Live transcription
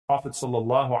Prophet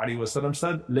ﷺ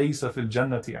said, "Laysa fil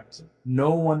jannati absar." No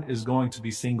one is going to be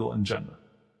single in Jannah.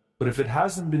 But if it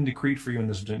hasn't been decreed for you in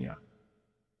this dunya,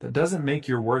 that doesn't make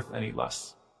your worth any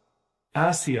less.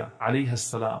 Asiyah alayhi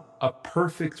salam, a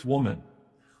perfect woman,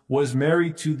 was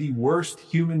married to the worst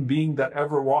human being that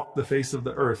ever walked the face of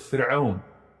the earth, Fir'aun.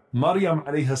 Maryam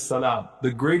alayhi salam,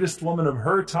 the greatest woman of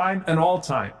her time and all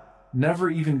time, never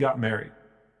even got married.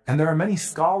 And there are many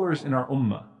scholars in our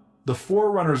ummah, the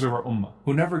forerunners of our ummah,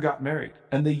 who never got married.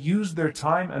 And they used their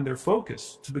time and their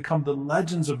focus to become the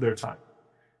legends of their time.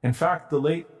 In fact, the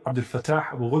late Abdul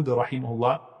Fattah Abu Ghudda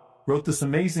rahimahullah wrote this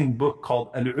amazing book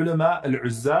called Al-Ulama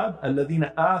Al-Uzzab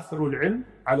Alladhina Atharu Al-Ilm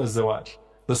Ala Zawaj.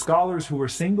 The scholars who were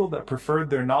single that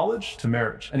preferred their knowledge to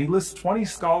marriage. And he lists 20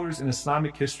 scholars in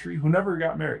Islamic history who never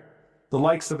got married. The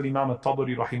likes of Imam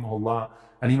al-Tabari rahimahullah,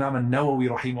 and Imam al-Nawawi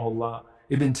rahimahullah,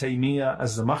 Ibn Taymiyyah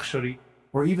az-Zamakhshari,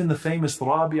 or even the famous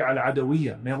Rabi'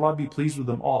 al-Adawiyya. May Allah be pleased with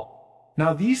them all.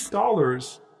 Now these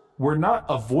scholars were not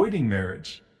avoiding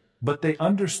marriage, but they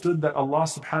understood that Allah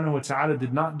subhanahu wa ta'ala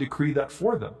did not decree that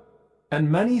for them. And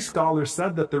many scholars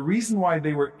said that the reason why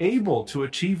they were able to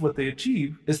achieve what they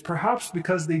achieved is perhaps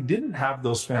because they didn't have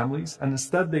those families, and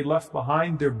instead they left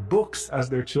behind their books as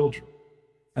their children.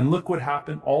 And look what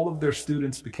happened, all of their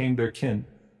students became their kin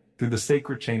through the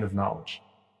sacred chain of knowledge.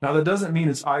 Now that doesn't mean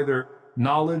it's either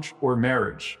knowledge or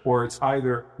marriage, or it's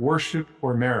either worship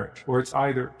or marriage, or it's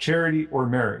either charity or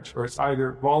marriage, or it's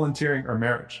either volunteering or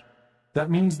marriage. That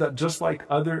means that just like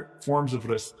other forms of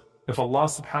rizq, if Allah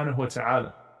subhanahu wa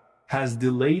ta'ala has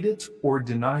delayed it or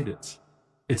denied it,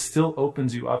 it still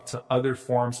opens you up to other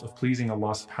forms of pleasing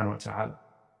Allah subhanahu wa ta'ala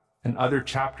and other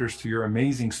chapters to your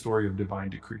amazing story of divine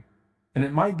decree. And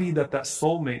it might be that that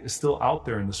soulmate is still out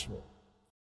there in this world.